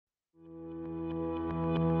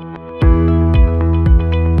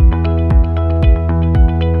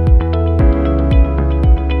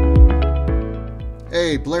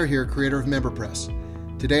Blair here, creator of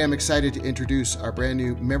MemberPress. Today I'm excited to introduce our brand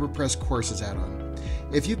new MemberPress Courses add-on.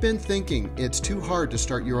 If you've been thinking it's too hard to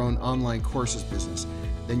start your own online courses business,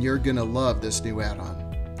 then you're going to love this new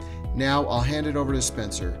add-on. Now I'll hand it over to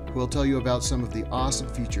Spencer, who will tell you about some of the awesome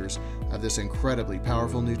features of this incredibly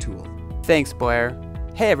powerful new tool. Thanks, Blair.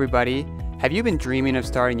 Hey everybody, have you been dreaming of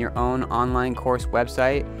starting your own online course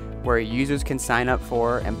website where users can sign up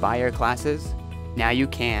for and buy your classes? Now you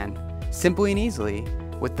can, simply and easily,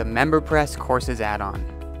 with the MemberPress Courses add-on.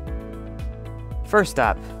 First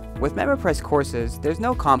up, with MemberPress Courses, there's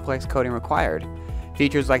no complex coding required.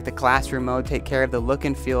 Features like the classroom mode take care of the look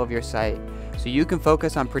and feel of your site, so you can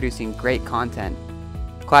focus on producing great content.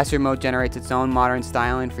 Classroom mode generates its own modern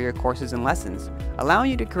styling for your courses and lessons,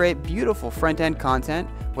 allowing you to create beautiful front-end content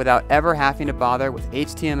without ever having to bother with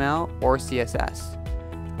HTML or CSS.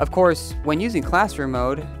 Of course, when using Classroom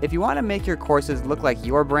mode, if you want to make your courses look like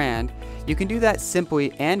your brand, you can do that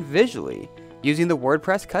simply and visually using the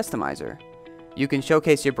Wordpress Customizer. You can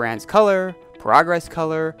showcase your brand's color, progress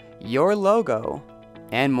color, your logo,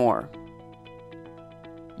 and more.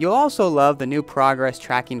 You'll also love the new progress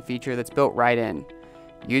tracking feature that's built right in.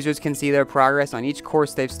 Users can see their progress on each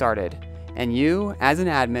course they've started, and you, as an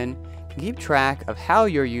admin, can keep track of how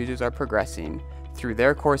your users are progressing through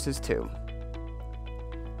their courses too.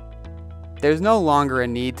 There's no longer a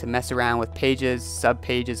need to mess around with pages,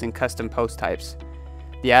 subpages, and custom post types.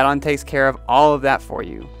 The add-on takes care of all of that for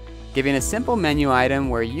you, giving a simple menu item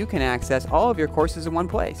where you can access all of your courses in one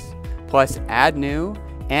place, plus add new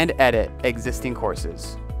and edit existing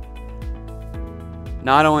courses.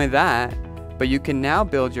 Not only that, but you can now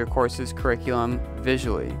build your course's curriculum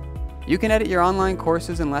visually. You can edit your online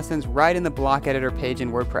courses and lessons right in the block editor page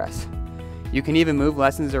in WordPress. You can even move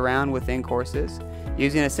lessons around within courses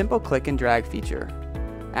using a simple click and drag feature.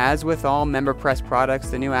 As with all MemberPress products,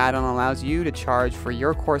 the new add-on allows you to charge for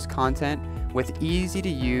your course content with easy to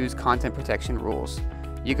use content protection rules.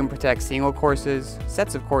 You can protect single courses,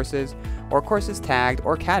 sets of courses, or courses tagged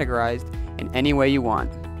or categorized in any way you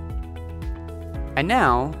want. And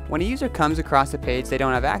now, when a user comes across a page they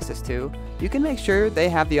don't have access to, you can make sure they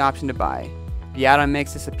have the option to buy. The add-on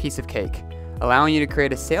makes this a piece of cake, allowing you to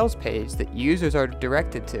create a sales page that users are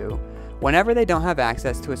directed to whenever they don't have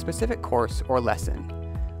access to a specific course or lesson.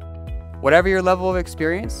 Whatever your level of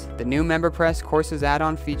experience, the new MemberPress Courses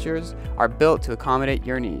add-on features are built to accommodate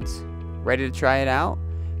your needs. Ready to try it out?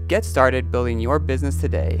 Get started building your business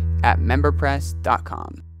today at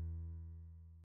MemberPress.com.